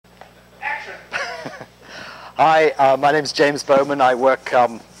Hi, my name's James Bowman. I work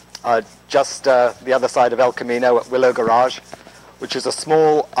just the other side of El Camino at Willow Garage, which is a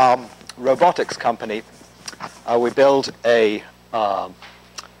small robotics company. We build a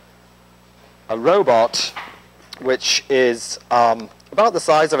robot which is about the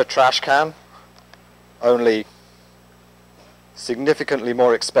size of a trash can, only significantly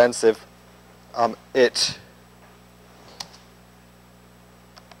more expensive. It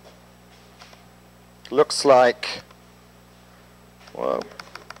looks like, whoa,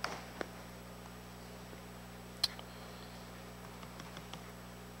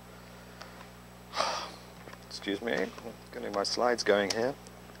 excuse me, getting my slides going here.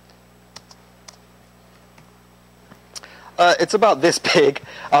 It's about this big.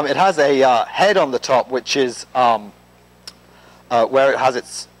 It has a head on the top, which is where it has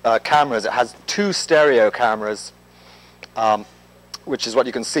its cameras. It has two stereo cameras, which is what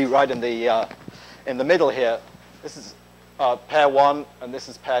you can see right in the middle here. This is pair 1, and this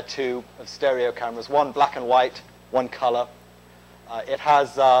is pair 2 of stereo cameras. One black and white, one color. It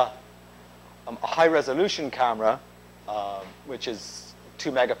has a high-resolution camera, which is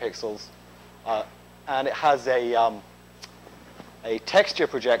 2 megapixels, and it has a texture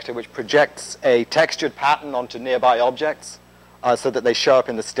projector which projects a textured pattern onto nearby objects so that they show up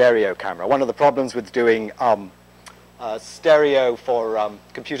in the stereo camera. One of the problems with doing stereo for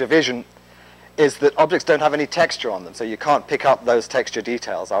computer vision is that objects don't have any texture on them, so you can't pick up those texture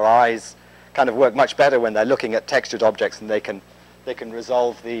details. Our eyes kind of work much better when they're looking at textured objects, and they can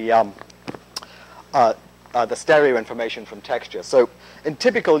resolve the stereo information from texture. So in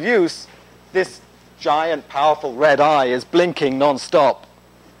typical use, this giant, powerful red eye is blinking non-stop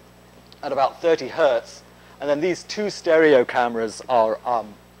at about 30 hertz, and then these two stereo cameras are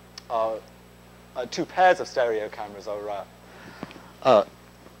two pairs of stereo cameras are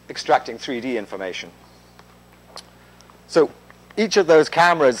extracting 3D information. So each of those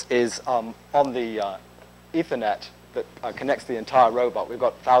cameras is on the Ethernet that connects the entire robot. We've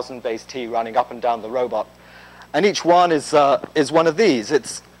got 1000 base T running up and down the robot, and each one is one of these.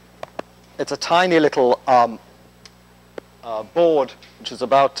 It's a tiny little board, which is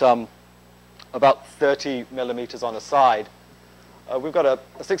about 30 millimeters on the side. We've got a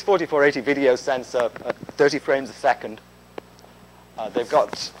 640-480 video sensor at 30 frames a second. They've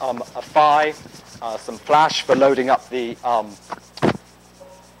got a PHY, some flash for loading up the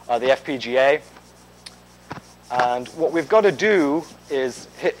FPGA. And what we've got to do is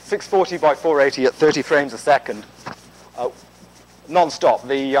hit 640 by 480 at 30 frames a second, non-stop.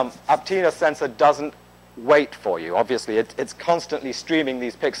 The Aptina sensor doesn't wait for you. Obviously, it's constantly streaming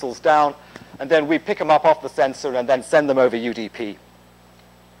these pixels down, and then we pick them up off the sensor and then send them over UDP.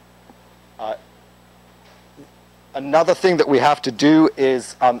 Another thing that we have to do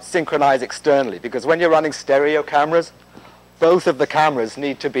is synchronize externally, because when you're running stereo cameras, both of the cameras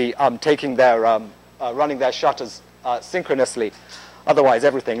need to be running their shutters synchronously. Otherwise,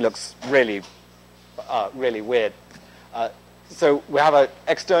 everything looks really, really weird. So we have an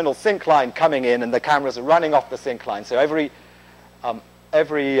external sync line coming in, and the cameras are running off the sync line. So every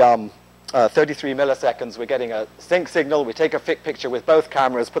 33 milliseconds, we're getting a sync signal. We take a picture with both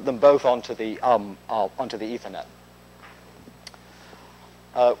cameras, put them both onto the Ethernet.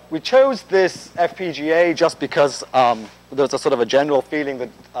 We chose this FPGA just because there was a sort of a general feeling that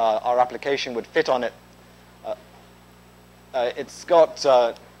our application would fit on it. It's got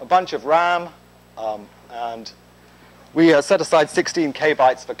a bunch of RAM, and we set aside 16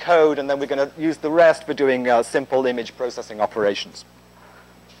 kbytes for code, and then we're going to use the rest for doing simple image processing operations.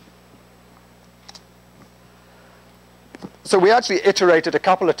 So we actually iterated a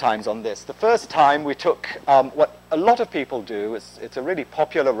couple of times on this. The first time we took what a lot of people do, it's a really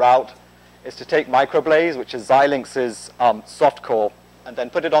popular route, is to take microblaze, which is Xilinx's soft core, and then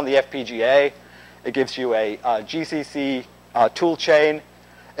put it on the FPGA. It gives you a GCC tool chain.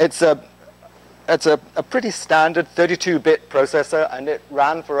 It's a pretty standard 32-bit processor, and it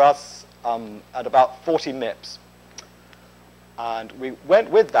ran for us at about 40 MIPS. And we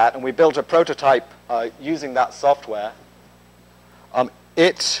went with that, and we built a prototype using that software.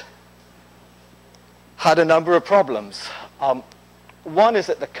 It had a number of problems. One is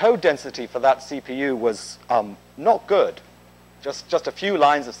that the code density for that CPU was not good. Just a few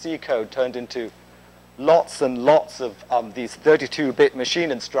lines of C code turned into lots and lots of these 32-bit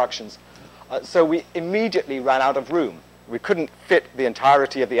machine instructions. So we immediately ran out of room. We couldn't fit the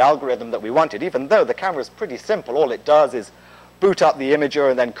entirety of the algorithm that we wanted, even though the camera is pretty simple. All it does is boot up the imager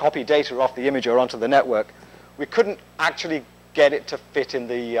and then copy data off the imager onto the network. We couldn't actually get it to fit in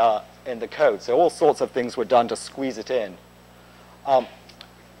the code. So all sorts of things were done to squeeze it in.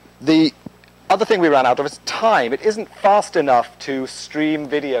 The other thing we ran out of is time. It isn't fast enough to stream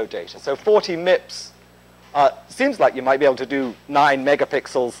video data. So 40 MIPS seems like you might be able to do 9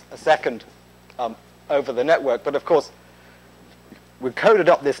 megapixels a second over the network. But of course, we coded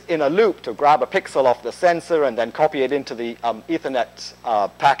up this inner loop to grab a pixel off the sensor and then copy it into the Ethernet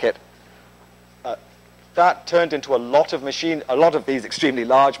packet. That turned into a lot of these extremely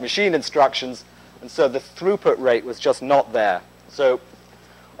large machine instructions, and so the throughput rate was just not there. So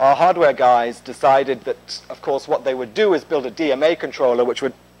our hardware guys decided that, of course, what they would do is build a DMA controller, which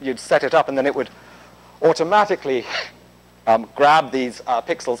you'd set it up, and then it would automatically grab these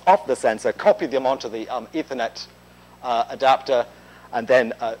pixels off the sensor, copy them onto the Ethernet adapter, and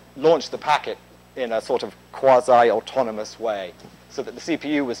then launch the packet in a sort of quasi-autonomous way, so that the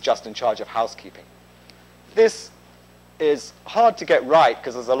CPU was just in charge of housekeeping. This is hard to get right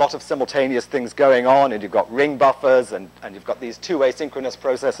because there's a lot of simultaneous things going on, and you've got ring buffers, and you've got these two asynchronous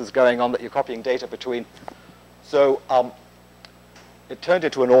processes going on that you're copying data between. So it turned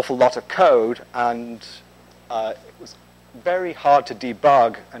into an awful lot of code, and it was very hard to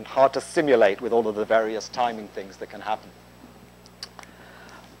debug and hard to simulate with all of the various timing things that can happen.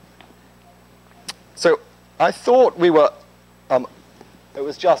 So I thought we were, it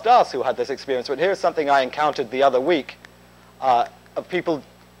was just us who had this experience, but here's something I encountered the other week of people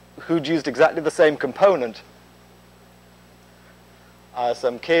who'd used exactly the same component.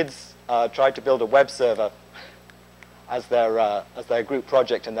 Some kids tried to build a web server as their group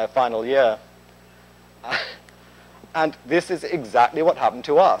project in their final year. And this is exactly what happened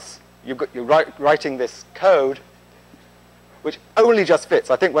to us. You're writing this code, which only just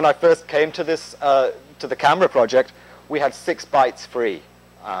fits. I think when I first came to this, to the camera project, we had 6 bytes free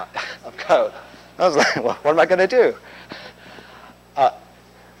of code. I was like, well, what am I going to do?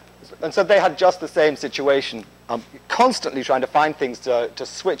 And so they had just the same situation, constantly trying to find things to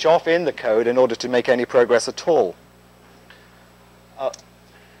switch off in the code in order to make any progress at all.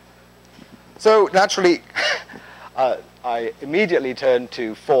 So naturally, I immediately turned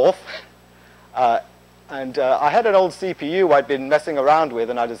to Forth. And I had an old CPU I'd been messing around with,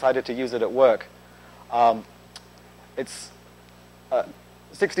 and I decided to use it at work. It's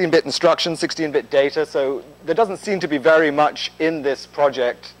 16-bit instruction, 16-bit data, so there doesn't seem to be very much in this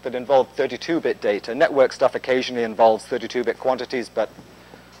project that involved 32-bit data. Network stuff occasionally involves 32-bit quantities, but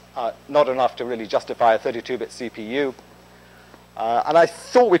not enough to really justify a 32-bit CPU. And I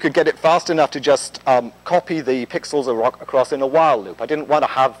thought we could get it fast enough to just copy the pixels across in a while loop. I didn't want to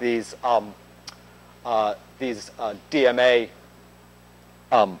have these DMA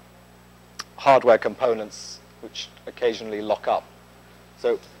hardware components which occasionally lock up.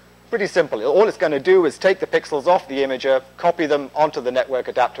 So pretty simple. All it's going to do is take the pixels off the imager, copy them onto the network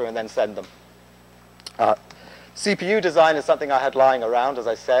adapter, and then send them. CPU design is something I had lying around, as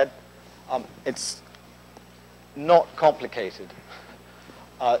I said. It's not complicated.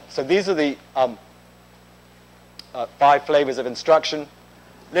 So these are the 5 flavors of instruction.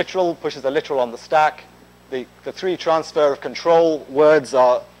 Literal pushes a literal on the stack. The 3 transfer of control words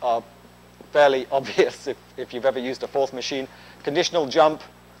are fairly obvious if you've ever used a Forth machine. Conditional jump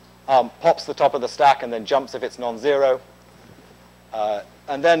pops the top of the stack and then jumps if it's non-zero.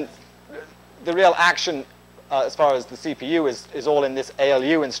 And then the real action as far as the CPU is all in this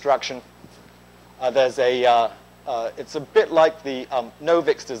ALU instruction. There's a it's a bit like the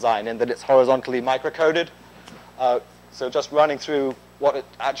Novix design in that it's horizontally microcoded. So just running through what it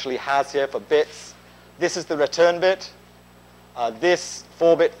actually has here for bits. This is the return bit. This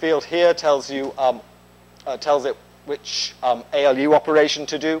 4-bit field here tells you tells it which ALU operation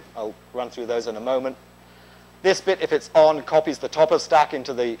to do. I'll run through those in a moment. This bit, if it's on, copies the top of stack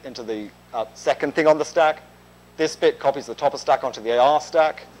into the second thing on the stack. This bit copies the top of stack onto the AR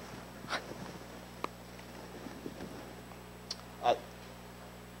stack.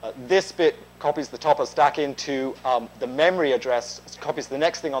 This bit copies the top of stack into the memory address, copies the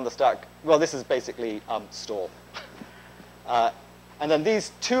next thing on the stack. Well, this is basically store. And then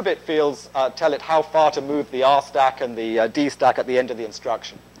these 2-bit fields tell it how far to move the R stack and the D stack at the end of the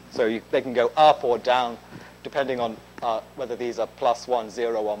instruction. So they can go up or down, depending on whether these are +1,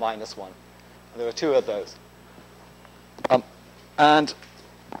 0, or -1. And there are 2 of those. And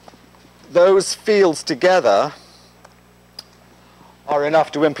those fields together are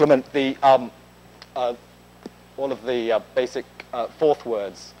enough to implement the all of the basic Forth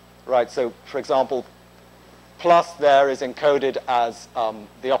words, right? So, for example, plus there is encoded as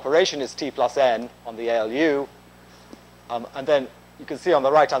the operation is t plus n on the ALU, and then you can see on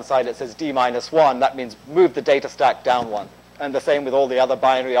the right-hand side it says d minus 1. That means move the data stack down 1. And the same with all the other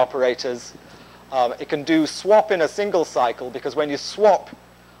binary operators. It can do swap in a single cycle, because when you swap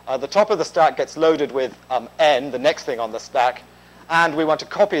The top of the stack gets loaded with n, the next thing on the stack, and we want to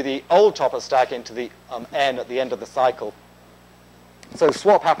copy the old top of stack into the n at the end of the cycle. So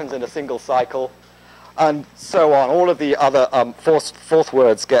swap happens in a single cycle, and so on. All of the other fourth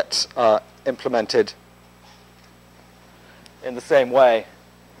words get implemented in the same way.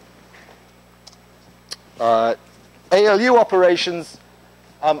 ALU operations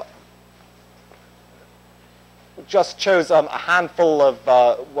just chose a handful of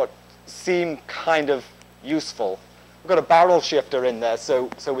what seem kind of useful. We've got a barrel shifter in there, so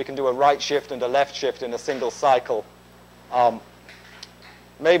we can do a right shift and a left shift in a single cycle.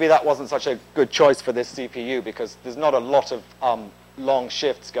 Maybe that wasn't such a good choice for this CPU because there's not a lot of long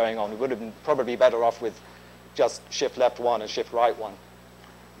shifts going on. We would have been probably better off with just shift left 1 and shift right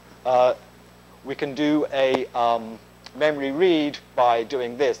 1. We can do a memory read by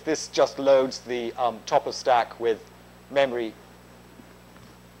doing this. This just loads the top of stack with memory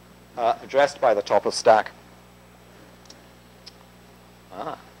addressed by the top of stack.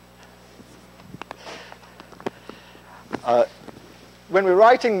 When we're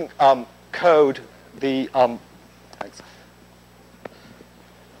writing code, I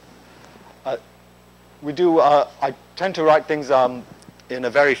tend to write things in a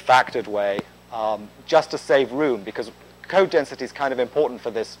very factored way, just to save room, because code density is kind of important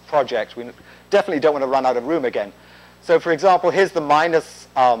for this project. We definitely don't want to run out of room again. So for example, here's the minus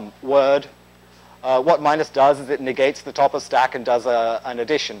word. What minus does is it negates the top of stack and does an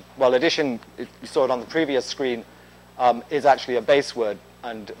addition. Well, addition, you saw it on the previous screen, is actually a base word,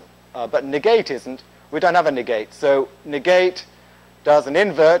 but negate isn't. We don't have a negate. So negate does an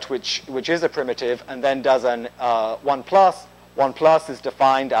invert, which is a primitive, and then does an 1 plus. 1 plus is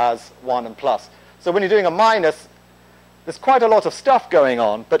defined as 1 and plus. So when you're doing a minus, there's quite a lot of stuff going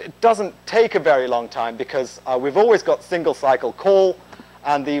on, but it doesn't take a very long time because we've always got single cycle call,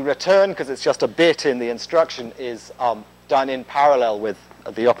 and the return, because it's just a bit in the instruction, is done in parallel with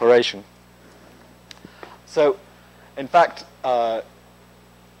the operation. So in fact, for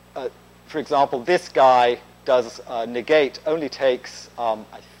example, this guy does negate, only takes, I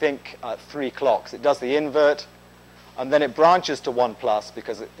think, 3 clocks. It does the invert, and then it branches to 1 plus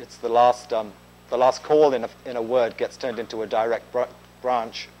because it's the last call in a word gets turned into a direct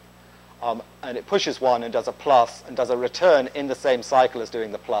branch. And it pushes 1 and does a plus and does a return in the same cycle as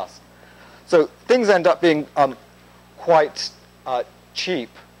doing the plus. So things end up being quite cheap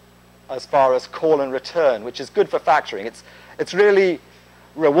as far as call and return, which is good for factoring. It's really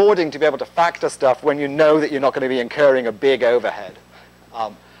rewarding to be able to factor stuff when you know that you're not going to be incurring a big overhead.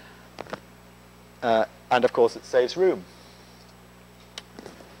 And of course, it saves room.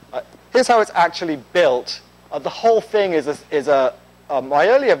 Here's how it's actually built. The whole thing is my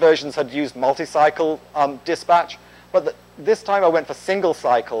earlier versions had used multi-cycle dispatch, but this time I went for single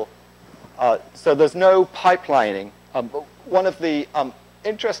cycle, so there's no pipelining. One of the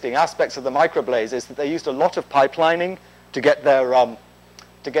interesting aspects of the microblaze is that they used a lot of pipelining to get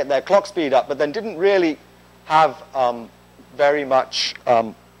their clock speed up, but then didn't really have very much.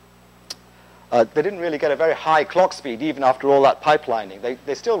 They didn't really get a very high clock speed even after all that pipelining.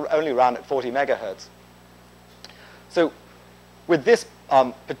 They still only ran at 40 megahertz. So with this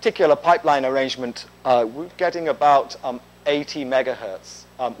particular pipeline arrangement, we're getting about 80 megahertz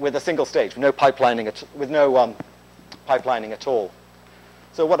with a single stage, with no pipelining at all.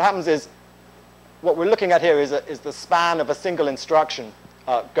 So what happens is, what we're looking at here is the span of a single instruction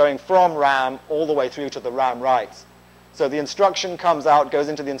going from RAM all the way through to the RAM writes. So the instruction comes out, goes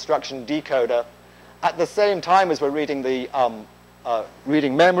into the instruction decoder. At the same time as we're reading the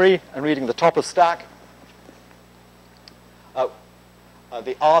reading memory and reading the top of stack,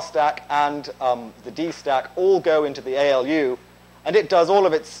 the R stack and the D stack all go into the ALU, and it does all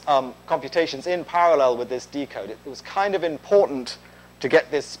of its computations in parallel with this decode. It was kind of important to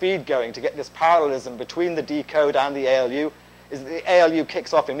get this speed going, to get this parallelism between the decode and the ALU, is that the ALU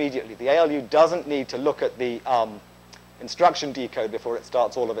kicks off immediately. The ALU doesn't need to look at the instruction decode before it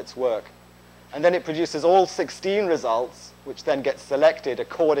starts all of its work. And then it produces all 16 results, which then get selected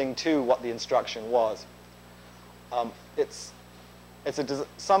according to what the instruction was.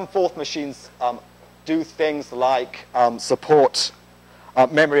 Some fourth machines do things like support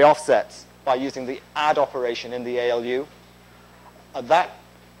memory offsets by using the add operation in the ALU. That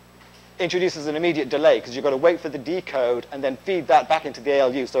introduces an immediate delay because you've got to wait for the decode and then feed that back into the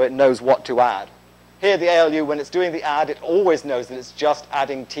ALU so it knows what to add. Here, the ALU, when it's doing the add, it always knows that it's just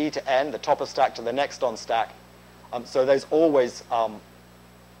adding T to N, the top of stack to the next on stack. So those always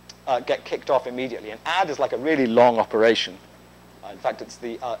get kicked off immediately. And add is like a really long operation. In fact, it's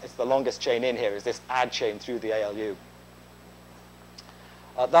the longest chain in here, is this add chain through the ALU.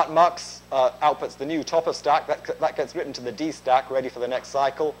 That mux outputs the new topper stack. That gets written to the D stack, ready for the next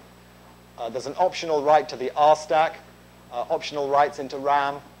cycle. There's an optional write to the R stack, optional writes into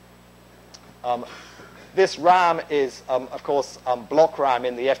RAM. This RAM is, of course, block RAM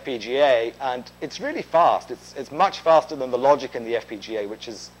in the FPGA, and it's really fast. It's much faster than the logic in the FPGA, which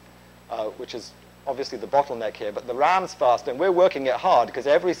is obviously the bottleneck here. But the RAM's fast, and we're working it hard, because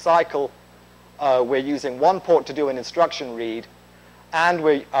every cycle we're using one port to do an instruction read, and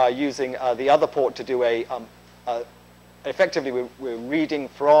we're using the other port to do effectively we're reading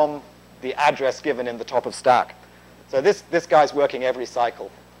from the address given in the top of stack. So this guy's working every cycle.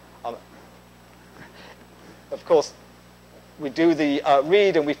 Of course, we do the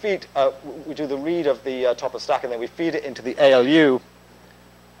read, and we do the read of the top of stack, and then we feed it into the ALU,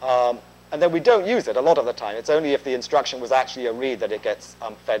 and then we don't use it a lot of the time. It's only if the instruction was actually a read that it gets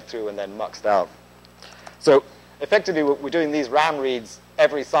fed through and then muxed out. So effectively, we're doing these RAM reads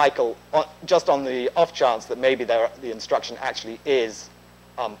every cycle, just on the off chance that maybe the instruction actually is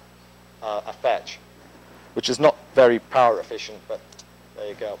a fetch, which is not very power efficient, but there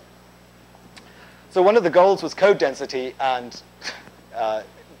you go. So one of the goals was code density, and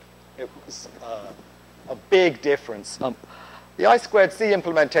it was a big difference. The I2C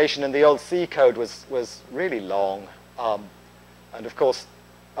implementation in the old C code was really long, and of course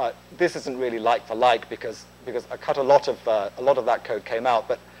this isn't really like for like, because I cut a lot of that code came out.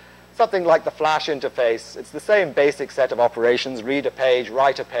 But something like the Flash interface, it's the same basic set of operations: read a page,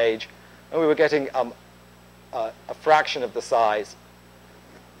 write a page, and we were getting a fraction of the size.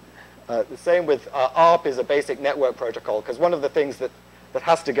 The same with ARP is a basic network protocol, because one of the things that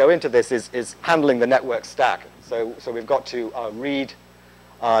has to go into this is handling the network stack. So we've got to read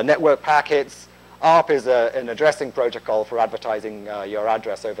network packets. ARP is an addressing protocol for advertising your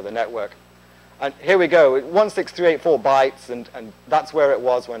address over the network. And here we go, 16384 bytes, and that's where it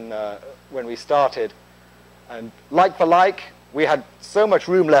was when we started. And like for like, we had so much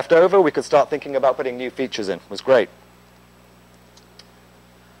room left over, we could start thinking about putting new features in. It was great.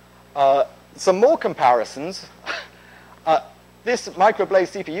 Some more comparisons. This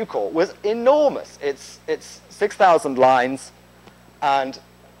Microblaze CPU core was enormous. It's 6,000 lines, and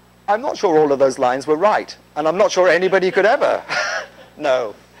I'm not sure all of those lines were right, and I'm not sure anybody could ever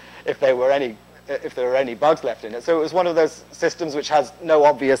know if there were any bugs left in it. So it was one of those systems which has no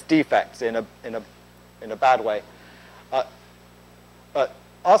obvious defects in a bad way.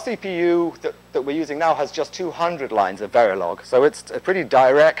 Our CPU that we're using now has just 200 lines of Verilog, so it's a pretty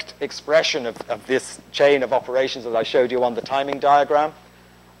direct expression of this chain of operations that I showed you on the timing diagram.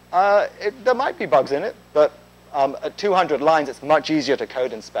 There might be bugs in it, but at 200 lines, it's much easier to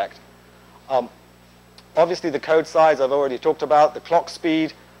code inspect. Obviously, the code size I've already talked about. The clock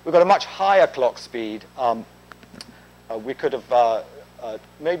speed, we've got a much higher clock speed. We could have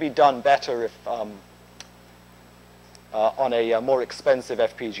maybe done better if on a more expensive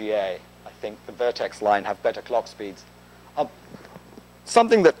FPGA. I think the Vertex line have better clock speeds.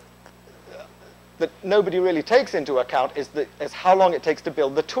 Something that nobody really takes into account is how long it takes to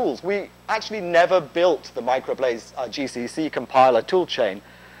build the tools. We actually never built the Microblaze GCC compiler toolchain.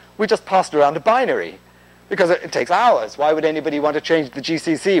 We just passed around a binary, because it takes hours. Why would anybody want to change the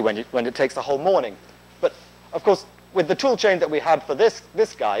GCC when it takes a whole morning? But of course, with the toolchain that we had for this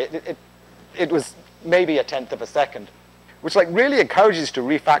guy, it was maybe 1/10 of a second, which really encourages you to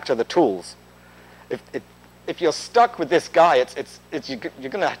refactor the tools. If you're stuck with this guy, you're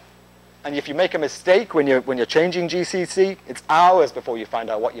gonna, and if you make a mistake when you're changing GCC, it's hours before you find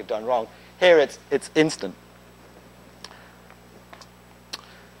out what you've done wrong. Here, it's instant.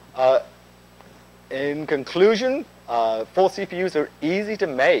 In conclusion, 4 CPUs are easy to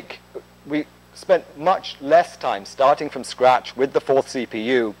make. We spent much less time starting from scratch with the 4th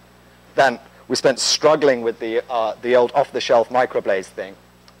CPU than we spent struggling with the old off-the-shelf Microblaze thing.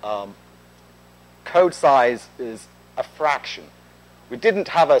 Code size is a fraction. We didn't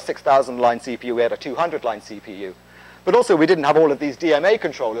have a 6,000-line CPU, we had a 200-line CPU. But also, we didn't have all of these DMA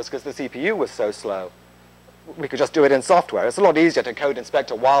controllers because the CPU was so slow. We could just do it in software. It's a lot easier to code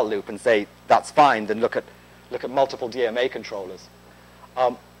inspect a while loop and say, that's fine, than look at multiple DMA controllers.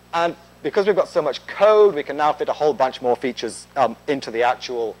 And because we've got so much code, we can now fit a whole bunch more features into the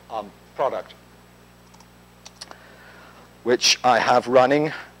actual product, which I have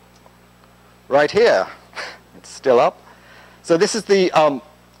running right here. It's still up. So this is the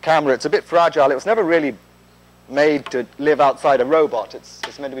camera. It's a bit fragile. It was never really made to live outside a robot.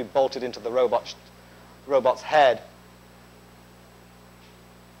 It's meant to be bolted into the robot's head.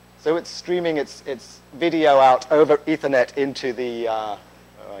 So it's streaming its video out over Ethernet into the... where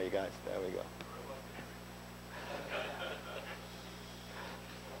are you guys? There we go.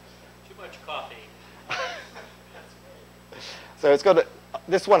 much coffee. So it's got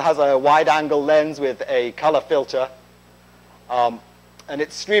this one has a wide-angle lens with a color filter, and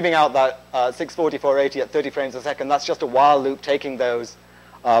it's streaming out that 640-480 at 30 frames a second. That's just a while loop taking those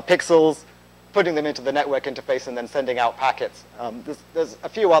pixels, putting them into the network interface, and then sending out packets. There's a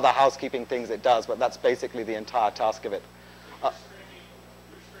few other housekeeping things it does, but that's basically the entire task of it. You're streaming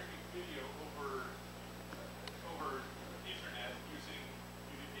video over Ethernet using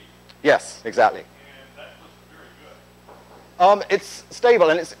UDP. Yes, exactly. And that looks very good. It's stable,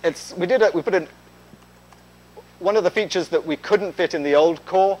 and we put in one of the features that we couldn't fit in the old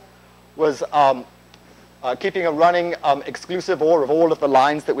core was keeping a running exclusive OR of all of the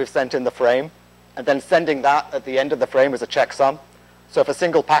lines that we've sent in the frame, and then sending that at the end of the frame as a checksum. So if a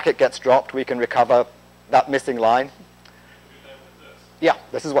single packet gets dropped, we can recover that missing line. Do that with this. Yeah,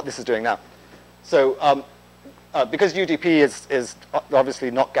 this is what this is doing now. So because UDP is obviously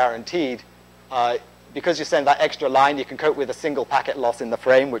not guaranteed, because you send that extra line, you can cope with a single packet loss in the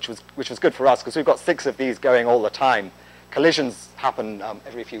frame, which was good for us, because we've got 6 of these going all the time. Collisions happen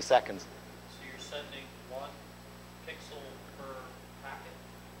every few seconds. So you're sending 1 pixel per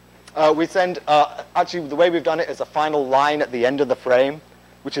packet? We send, actually, the way we've done it is a final line at the end of the frame,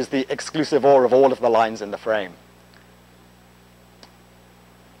 which is the exclusive OR of all of the lines in the frame.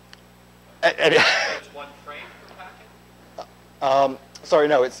 It's 1 frame per packet? Sorry,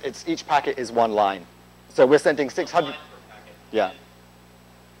 no, it's each packet is 1 line. So we're sending 600. Line per packet. Yeah. And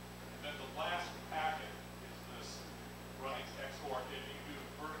then the last packet is this running XOR. And you do it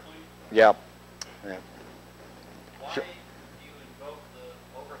vertically. Yeah. Yeah. Why Sure. do you invoke the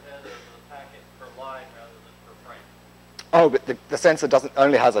overhead of the packet per line rather than per frame? Oh, but the sensor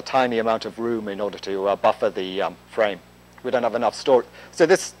only has a tiny amount of room in order to buffer the frame. We don't have enough storage. So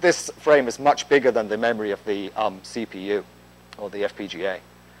this frame is much bigger than the memory of the CPU or the FPGA.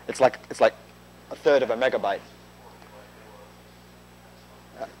 It's like a third of a megabyte.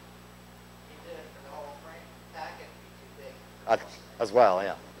 You did it for the whole frame packet, be too big. As well,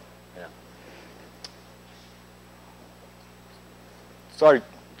 yeah. Yeah. Sorry,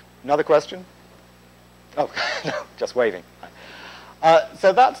 another question? Oh, no, just waving.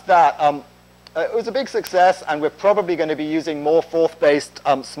 So that's that. It was a big success, and we're probably going to be using more forth-based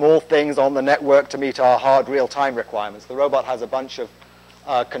small things on the network to meet our hard real-time requirements. The robot has a bunch of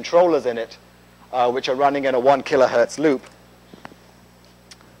controllers in it, which are running in a 1 kilohertz loop.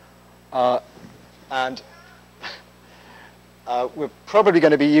 And we're probably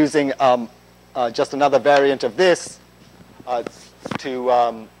going to be using just another variant of this to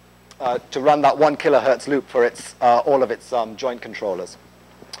run that 1 kilohertz loop for all of its joint controllers.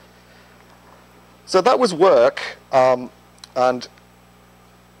 So that was work, and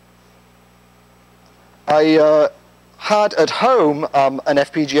I had at home an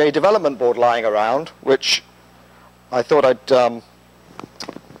FPGA development board lying around, which I thought I'd put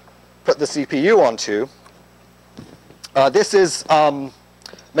the CPU onto. This is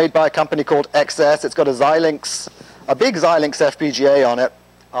made by a company called XS. It's got a big Xilinx FPGA on it,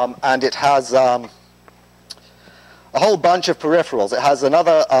 and it has a whole bunch of peripherals. It has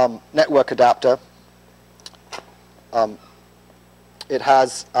another network adapter. It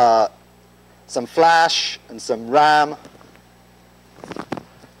has some flash and some RAM.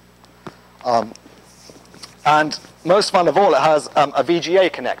 And most fun of all, it has a VGA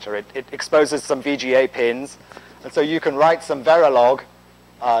connector. It exposes some VGA pins. And so you can write some Verilog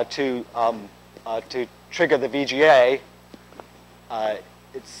to trigger the VGA.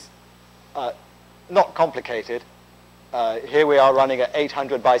 It's not complicated. Here we are running at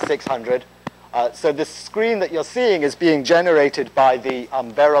 800 by 600. So the screen that you're seeing is being generated by the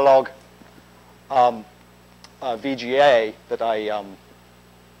Verilog VGA that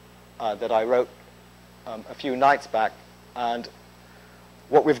I wrote a few nights back. And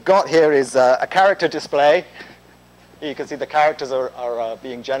what we've got here is a character display. You can see the characters are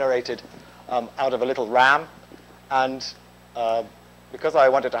being generated out of a little RAM. And because I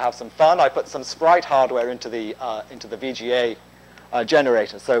wanted to have some fun, I put some sprite hardware into the VGA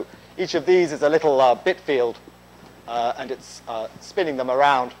generator. So each of these is a little bit field, and it's spinning them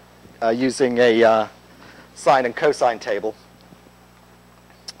around using a sine and cosine table.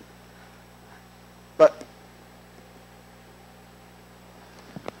 But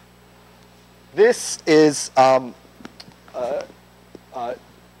this is the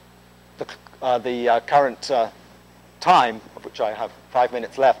current time, of which I have 5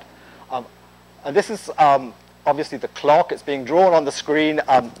 minutes left. And this is obviously the clock. It's being drawn on the screen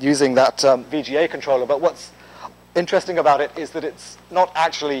using that VGA controller. But what's interesting about it is that it's not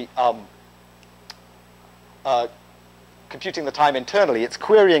actually computing the time internally, it's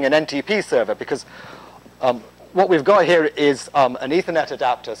querying an NTP server because what we've got here is an Ethernet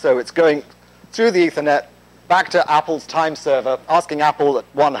adapter. So it's going through the Ethernet back to Apple's time server, asking Apple at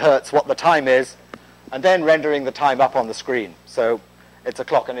 1 hertz what the time is, and then rendering the time up on the screen. So it's a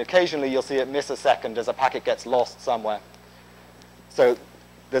clock, and occasionally you'll see it miss a second as a packet gets lost somewhere. So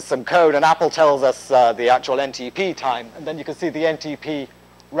there's some code, and Apple tells us the actual NTP time, and then you can see the NTP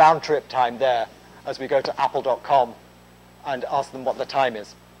round trip time there as we go to apple.com and ask them what the time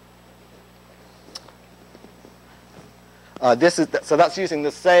is. So that's using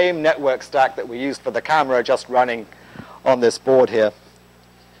the same network stack that we used for the camera, just running on this board here.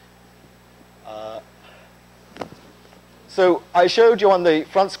 So I showed you on the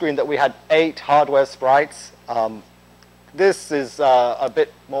front screen that we had 8 hardware sprites. This is a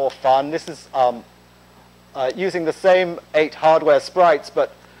bit more fun. This is using the same 8 hardware sprites,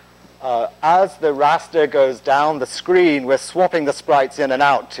 but as the raster goes down the screen, we're swapping the sprites in and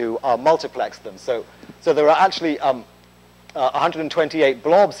out to multiplex them. So there are actually 128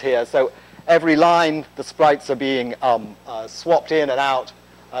 blobs here. So every line, the sprites are being swapped in and out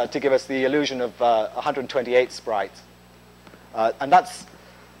to give us the illusion of 128 sprites. And that's,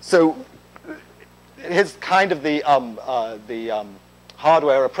 so here's kind of the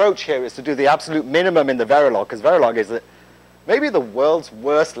hardware approach here is to do the absolute minimum in the Verilog, because Verilog is maybe the world's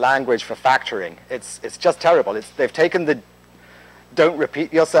worst language for factoring. It's just terrible. They've taken the don't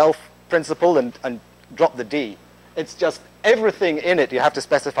repeat yourself principle and dropped the D. It's just everything in it you have to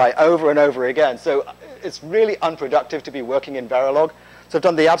specify over and over again. So it's really unproductive to be working in Verilog. So I've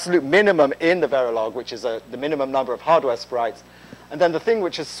done the absolute minimum in the Verilog, which is the minimum number of hardware sprites. And then the thing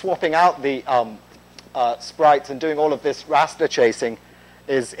which is swapping out the sprites and doing all of this raster chasing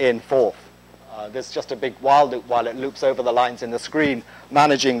is in Forth. There's just a big while loop while it loops over the lines in the screen,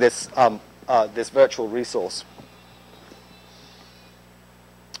 managing this, this virtual resource.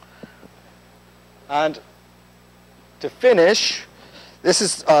 And to finish, this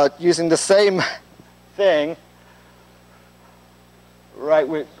is using the same thing. Right,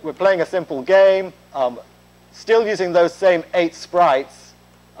 we're playing a simple game, still using those same 8 sprites.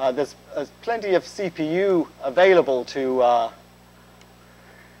 There's plenty of CPU available to,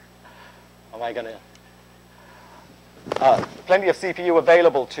 plenty of CPU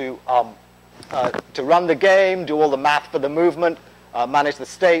available to run the game, do all the math for the movement, manage the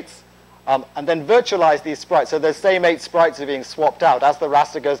states, and then virtualize these sprites. So those same 8 sprites are being swapped out. As the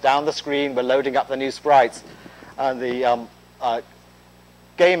raster goes down the screen, we're loading up the new sprites. And the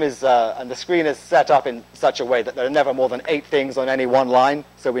game is, and the screen is set up in such a way that there are never more than 8 things on any one line,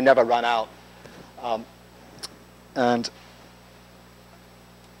 so we never run out. And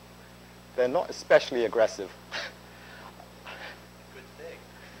they're not especially aggressive. Good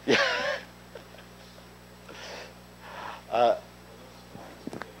thing. Yeah.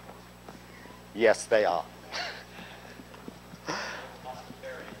 Yes, they are.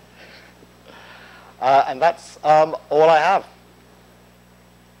 And that's all I have.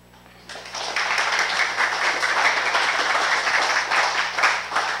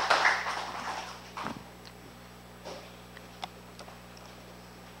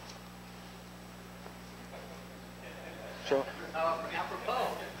 Sure. Apropos.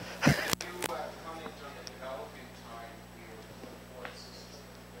 You comment on the developing time here for the system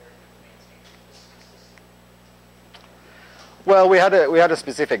compared to maintaining the system. Well, we had a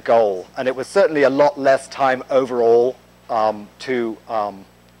specific goal, and it was certainly a lot less time overall to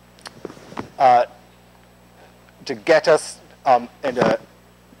get us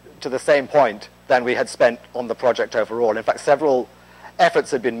to the same point than we had spent on the project overall. In fact, several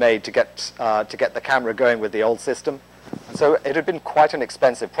efforts had been made to get the camera going with the old system. And so it had been quite an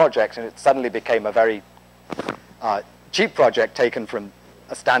expensive project, and it suddenly became a very cheap project taken from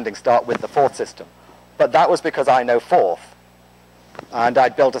a standing start with the Forth system. But that was because I know Forth, and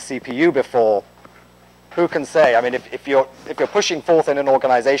I'd built a CPU before. Who can say? I mean, if you're pushing Forth in an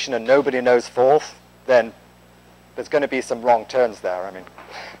organization and nobody knows Forth, then there's going to be some wrong turns there. I mean,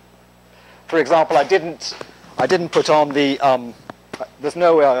 for example, I didn't put on the there's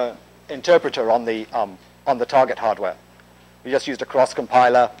no interpreter on the target hardware. We just used a cross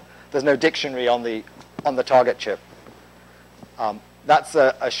compiler. There's no dictionary on the target chip. That's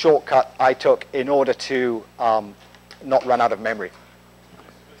a shortcut I took in order to not run out of memory.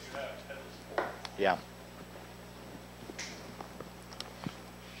 Yeah.